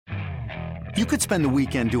You could spend the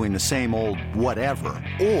weekend doing the same old whatever,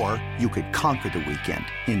 or you could conquer the weekend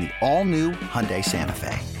in the all-new Hyundai Santa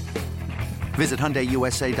Fe. Visit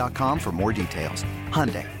HyundaiUSA.com for more details.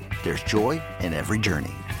 Hyundai, there's joy in every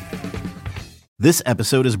journey. This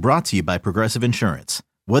episode is brought to you by Progressive Insurance.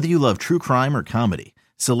 Whether you love true crime or comedy,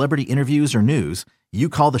 celebrity interviews or news, you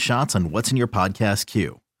call the shots on what's in your podcast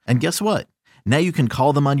queue. And guess what? Now you can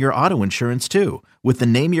call them on your auto insurance too with the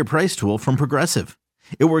Name Your Price tool from Progressive.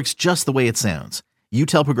 It works just the way it sounds. You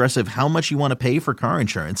tell Progressive how much you want to pay for car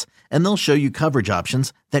insurance, and they'll show you coverage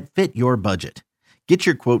options that fit your budget. Get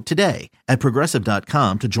your quote today at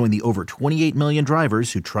Progressive.com to join the over 28 million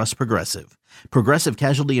drivers who trust Progressive. Progressive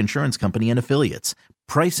Casualty Insurance Company and Affiliates.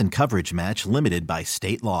 Price and coverage match limited by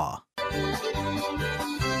state law.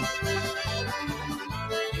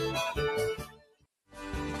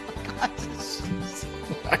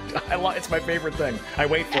 It's my favorite thing. I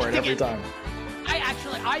wait for it every time.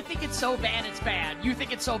 I think it's so bad it's bad. You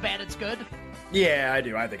think it's so bad it's good? Yeah, I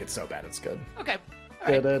do. I think it's so bad it's good. Okay.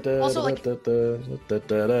 All right. Also, like,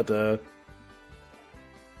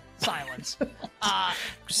 silence.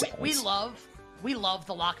 We love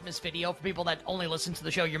the Lockmas video. For people that only listen to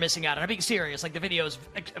the show, you're missing out. And I'm being serious. Like, the video is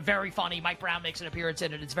very funny. Mike Brown makes an appearance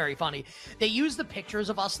in it. It's very funny. They use the pictures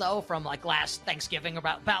of us, though, from, like, last Thanksgiving,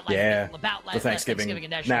 about the Thanksgiving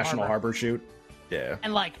National Harbor shoot. Yeah.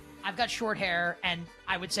 And, like, I've got short hair, and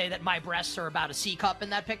I would say that my breasts are about a C cup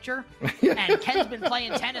in that picture. And Ken's been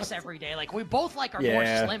playing tennis every day. Like, we both, like, are more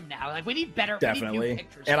slim now. Like, we need better Definitely. We need new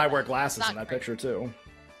pictures. And I wear glasses in that picture, too.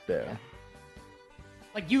 Yeah.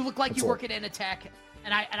 Like, you look like you work at Initech,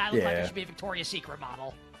 and I look like I should be a Victoria's Secret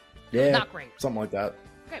model. Yeah. Not great. Something like that.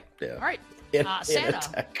 Okay. Yeah. All right. Santa.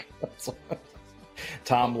 Initech.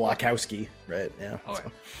 Tom Lakowski, right? Yeah.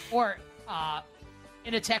 Or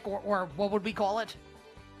Initech, or what would we call it?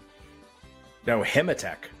 No,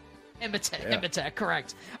 Himatech. Himatech,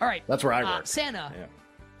 correct. All right. That's where I work. Santa. Yeah.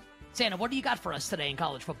 Santa, what do you got for us today in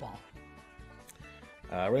college football?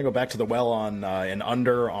 We're going to go back to the well on an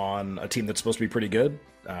under on a team that's supposed to be pretty good.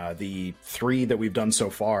 The three that we've done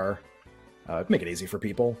so far, make it easy for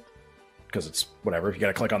people, because it's whatever. You got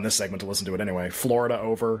to click on this segment to listen to it anyway. Florida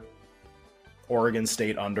over, Oregon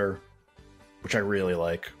State under, which I really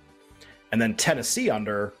like. And then Tennessee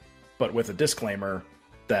under, but with a disclaimer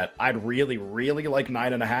that I'd really, really like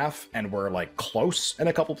 9.5, and we're like close in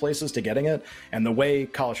a couple places to getting it. And the way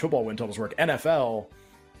college football win totals work, NFL,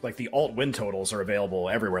 like the alt win totals are available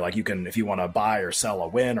everywhere. Like you can, if you want to buy or sell a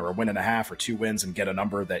win or a 1.5 or 2 wins and get a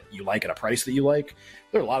number that you like at a price that you like,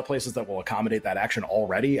 there are a lot of places that will accommodate that action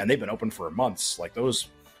already, and they've been open for months. Like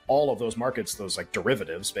all of those markets, those like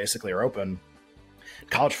derivatives basically are open.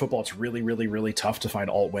 College football, it's really, really, really tough to find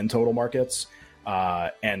alt win total markets.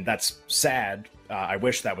 And that's sad. I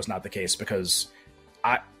wish that was not the case, because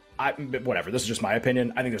whatever, this is just my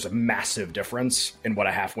opinion. I think there's a massive difference in what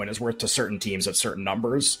a half win is worth to certain teams at certain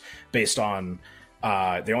numbers based on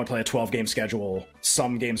they only play a 12-game schedule.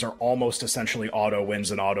 Some games are almost essentially auto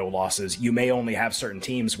wins and auto losses. You may only have certain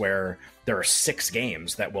teams where there are 6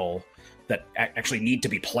 games that actually need to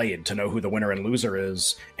be played to know who the winner and loser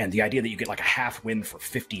is. And the idea that you get like a half win for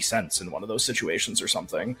 50 cents in one of those situations or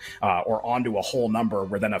something, or onto a whole number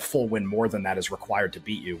where then a full win more than that is required to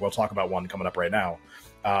beat you. We'll talk about one coming up right now.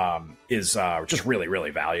 Is just really,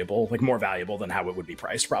 really valuable, like more valuable than how it would be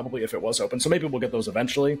priced probably if it was open. So maybe we'll get those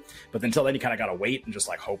eventually, but until then you kind of got to wait and just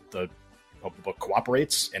like hope the book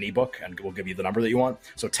cooperates, any book, and we'll give you the number that you want.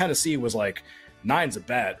 So Tennessee was like, 9's a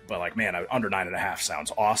bet, but like, man, under 9.5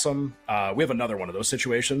 sounds awesome. We have another one of those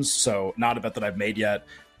situations, so not a bet that I've made yet,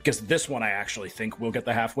 because this one I actually think we'll get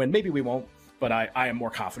the half win. Maybe we won't, but I am more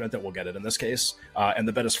confident that we'll get it in this case. And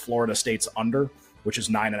the bet is Florida State's under, which is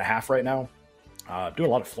 9.5 right now. Doing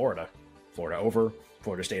a lot of Florida over,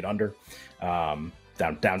 Florida State under,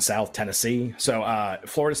 down south, Tennessee. So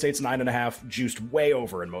Florida State's 9.5, juiced way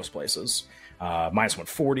over in most places. Minus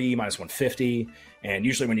 140, minus 150. And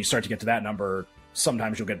usually when you start to get to that number,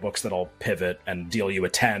 sometimes you'll get books that'll pivot and deal you a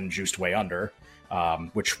 10 juiced way under,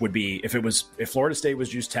 which would be, if Florida State was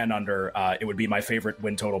juiced 10 under, it would be my favorite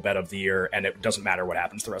win total bet of the year. And it doesn't matter what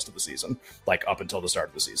happens the rest of the season, like up until the start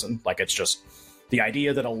of the season. Like, it's just the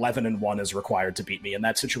idea that 11-1 is required to beat me in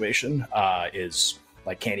that situation is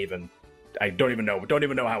like, I don't even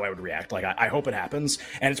know how I would react. Like, I hope it happens,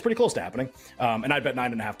 and it's pretty close to happening. And I'd bet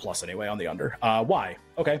 9.5 plus anyway on the under. Why?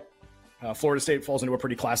 Okay. Florida State falls into a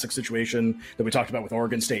pretty classic situation that we talked about with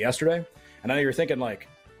Oregon State yesterday. And I know you're thinking like,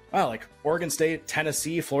 wow, like Oregon State,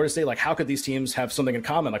 Tennessee, Florida State, like how could these teams have something in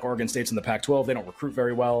common? Like Oregon State's in the Pac-12, they don't recruit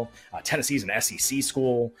very well. Tennessee's an SEC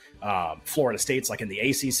school. Florida State's like in the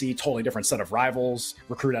ACC, totally different set of rivals,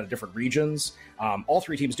 recruit out of different regions. All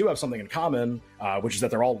three teams do have something in common, which is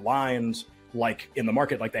that they're all lined like in the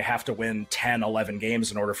market, like they have to win 10, 11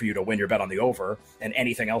 games in order for you to win your bet on the over, and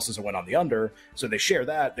anything else is a win on the under. So they share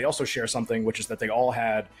that. They also share something, which is that they all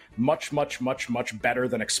had much better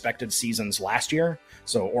than expected seasons last year.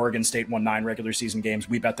 So Oregon State won 9 regular season games.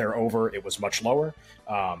 We bet their over. It was much lower.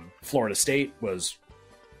 Florida State was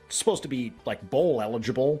supposed to be like bowl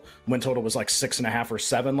eligible. Win total was like 6.5 or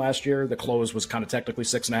 7 last year. The close was kind of technically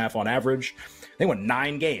 6.5 on average. They won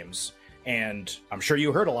 9 games. And I'm sure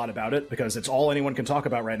you heard a lot about it because it's all anyone can talk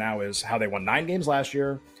about right now is how they won 9 games last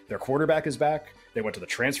year. Their quarterback is back. They went to the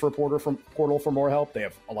transfer portal for more help. They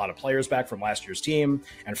have a lot of players back from last year's team.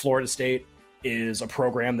 And Florida State is a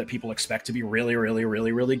program that people expect to be really, really,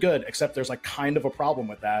 really, really good, except there's like kind of a problem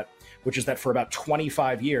with that, which is that for about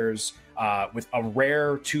 25 years, with a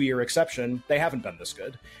rare 2-year exception, they haven't been this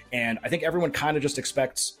good. And I think everyone kind of just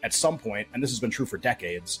expects at some point, and this has been true for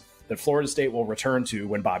decades, that Florida State will return to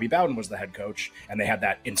when Bobby Bowden was the head coach, and they had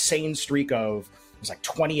that insane streak of, it was like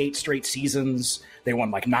 28 straight seasons. They won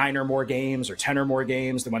like 9 or more games or 10 or more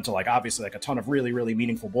games. They went to like, obviously like a ton of really, really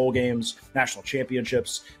meaningful bowl games, national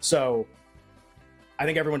championships. So I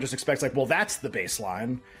think everyone just expects like, well, that's the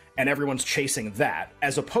baseline, and everyone's chasing that,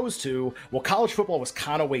 as opposed to, well, college football was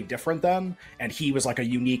kind of way different then, and he was like a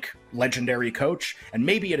unique, legendary coach, and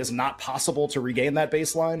maybe it is not possible to regain that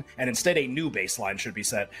baseline, and instead a new baseline should be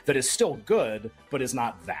set that is still good, but is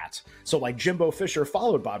not that. So like Jimbo Fisher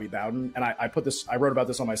followed Bobby Bowden, and I wrote about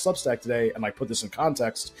this on my Substack today, and like put this in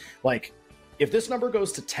context. Like, if this number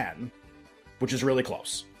goes to 10, which is really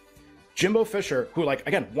close, Jimbo Fisher, who, like,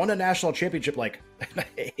 again, won a national championship, like,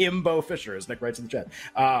 Imbo Fisher, as Nick writes in the chat,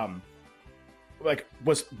 like,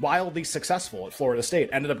 was wildly successful at Florida State,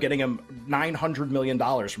 ended up getting him $900 million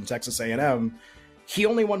from Texas A&M. He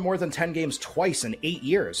only won more than 10 games twice in 8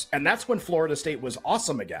 years, and that's when Florida State was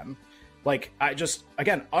awesome again. Like,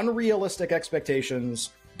 again, unrealistic expectations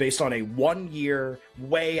based on a 1-year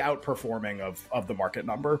way outperforming of the market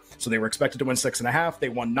number. So they were expected to win 6.5. They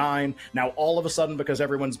won 9. Now, all of a sudden, because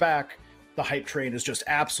everyone's back, the hype train is just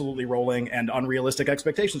absolutely rolling and unrealistic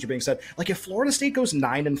expectations are being set. Like, if Florida State goes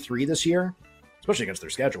 9-3 this year, especially against their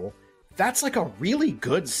schedule, that's like a really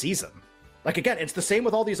good season. Like, again, it's the same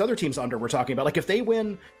with all these other teams under we're talking about. Like, if they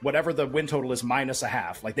win whatever the win total is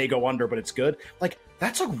 -0.5, like they go under, but it's good. Like,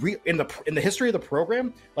 that's a real, in the history of the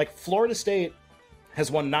program, like Florida State has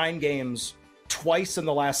won 9 games twice in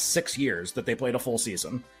the last 6 years that they played a full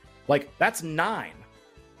season. Like, that's 9.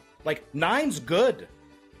 Like, 9's good.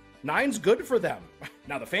 9's good for them.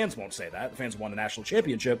 Now, the fans won't say that. The fans won a national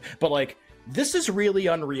championship. But, like, this is really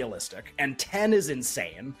unrealistic. And 10 is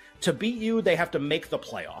insane. To beat you, they have to make the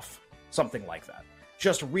playoff. Something like that.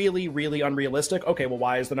 Just really, really unrealistic. Okay, well,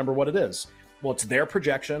 why is the number what it is? Well, it's their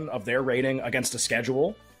projection of their rating against a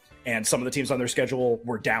schedule. And some of the teams on their schedule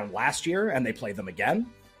were down last year, and they played them again.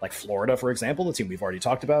 Like Florida, for example, the team we've already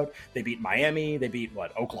talked about. They beat Miami. They beat,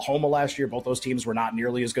 Oklahoma last year. Both those teams were not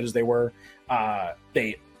nearly as good as they were.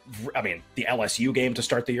 The LSU game to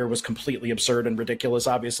start the year was completely absurd and ridiculous,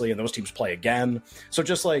 obviously, and those teams play again. So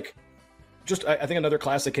I think another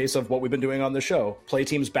classic case of what we've been doing on the show, play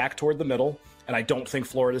teams back toward the middle. And I don't think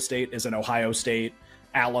Florida State is an Ohio State,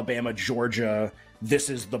 Alabama, Georgia.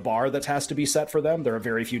 This is the bar that has to be set for them. There are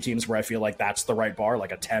very few teams where I feel like that's the right bar,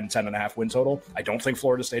 like a 10.5 win total. I don't think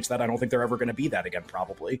Florida State's that. I don't think they're ever going to be that again,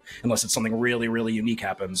 probably, unless it's something really, really unique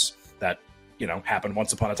happens that, happened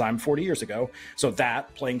once upon a time 40 years ago. So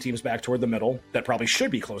that, playing teams back toward the middle, that probably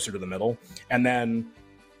should be closer to the middle. And then,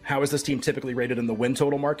 how is this team typically rated in the win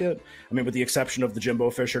total market? I mean, with the exception of the Jimbo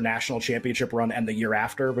Fisher national championship run and the year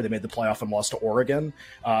after, where they made the playoff and lost to Oregon,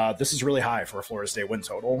 this is really high for a Florida State win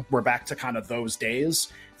total. We're back to kind of those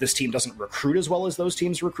days. This team doesn't recruit as well as those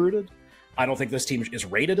teams recruited. I don't think this team is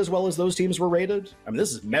rated as well as those teams were rated. I mean,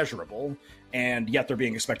 this is measurable, and yet they're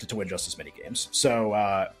being expected to win just as many games.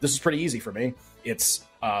 So this is pretty easy for me. It's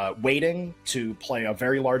waiting to play a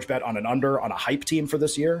very large bet on an under on a hype team for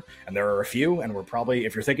this year, and there are a few, and we're probably,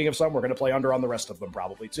 if you're thinking of some, we're going to play under on the rest of them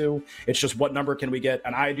probably too. It's just what number can we get,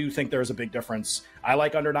 and I do think there's a big difference. I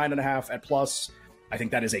like under 9.5 at plus. I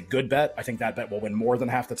think that is a good bet. I think that bet will win more than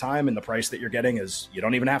half the time, and the price that you're getting is you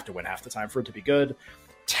don't even have to win half the time for it to be good.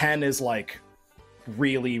 10 is like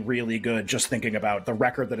really, really good, just thinking about the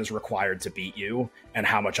record that is required to beat you and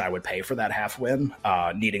how much I would pay for that half win,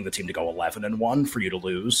 needing the team to go 11-1 for you to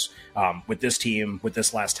lose. With this team, with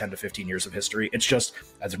this last 10 to 15 years of history, it's just,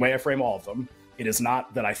 as the way I frame all of them, it is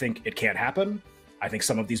not that I think it can't happen. I think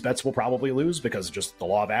some of these bets will probably lose because of just the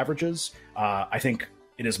law of averages. I think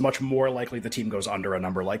it is much more likely the team goes under a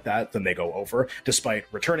number like that than they go over, despite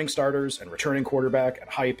returning starters and returning quarterback and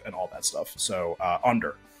hype and all that stuff. So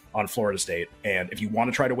under on Florida State. And if you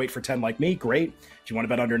want to try to wait for 10 like me, great. If you want to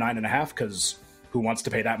bet under 9.5, because who wants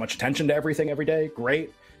to pay that much attention to everything every day?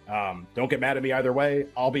 Great. Don't get mad at me either way.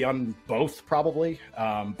 I'll be on both probably.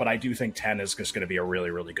 But I do think 10 is just going to be a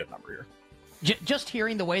really, really good number here. Just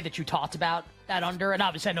hearing the way that you talked about that under, and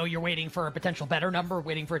obviously I know you're waiting for a potential better number,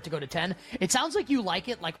 waiting for it to go to 10. It sounds like you like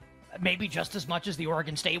it, like maybe just as much as the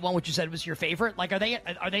Oregon State one, which you said was your favorite. Like, are they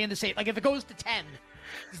in the same? Like, if it goes to 10,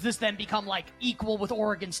 does this then become like equal with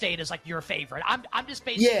Oregon State as like your favorite? I'm just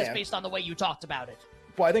basing this based on the way you talked about it.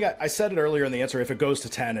 Well, I think I said it earlier in the answer. If it goes to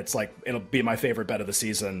 10, it's like it'll be my favorite bet of the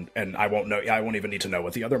season, and I won't even need to know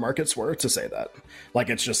what the other markets were to say that. Like,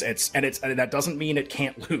 and that doesn't mean it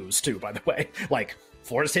can't lose too. By the way, like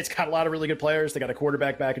Florida State's got a lot of really good players. They got a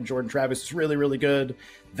quarterback back in Jordan Travis. It's really, really good.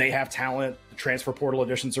 They have talent. The transfer portal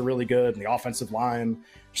additions are really good, and the offensive line.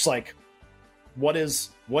 Just like what is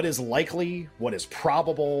likely, what is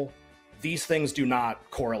probable. These things do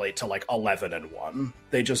not correlate to like 11-1.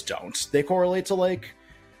 They just don't. They correlate to like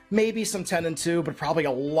maybe some 10-2, but probably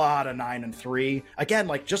a lot of 9-3. Again,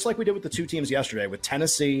 like just like we did with the two teams yesterday, with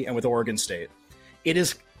Tennessee and with Oregon State. It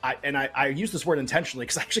is, I use this word intentionally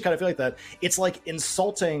because I actually kind of feel like that. It's like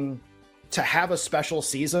insulting to have a special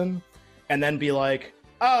season and then be like,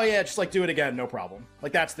 oh yeah, just like do it again, no problem.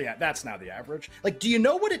 Like that's now the average. Like, do you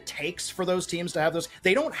know what it takes for those teams to have those?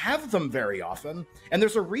 They don't have them very often, and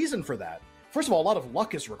there's a reason for that. First of all, a lot of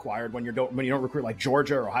luck is required when you don't recruit like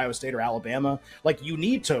Georgia or Ohio State or Alabama. Like, you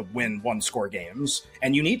need to win one-score games,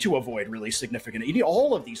 and you need to avoid really significant. You need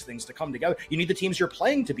all of these things to come together. You need the teams you're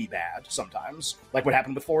playing to be bad sometimes, like what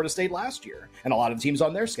happened with Florida State last year, and a lot of the teams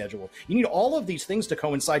on their schedule. You need all of these things to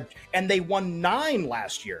coincide, and they won 9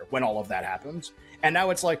 last year when all of that happened. And now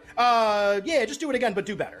it's like, yeah, just do it again, but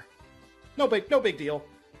do better. No big deal.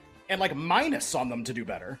 And like minus on them to do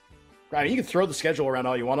better. Right? You can throw the schedule around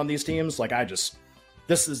all you want on these teams. Like,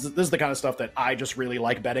 this is the kind of stuff that I just really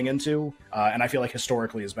like betting into, and I feel like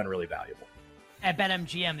historically has been really valuable. At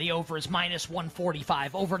BetMGM, the over is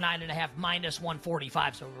 -145, over 9.5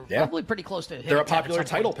 -145. So we're probably pretty close to. They're a popular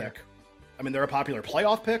title pick. I mean, they're a popular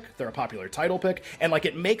playoff pick. They're a popular title pick, and like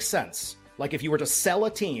it makes sense. Like if you were to sell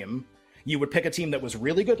a team, you would pick a team that was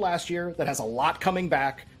really good last year, that has a lot coming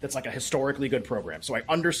back, that's like a historically good program. So I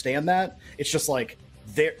understand that. It's just like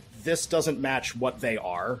this doesn't match what they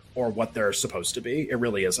are or what they're supposed to be. It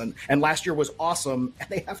really isn't. And last year was awesome, and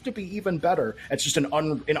they have to be even better. It's just an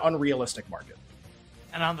unrealistic market.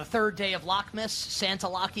 And on the third day of Lockmas, Santa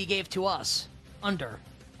Locky gave to us under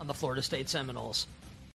on the Florida State Seminoles.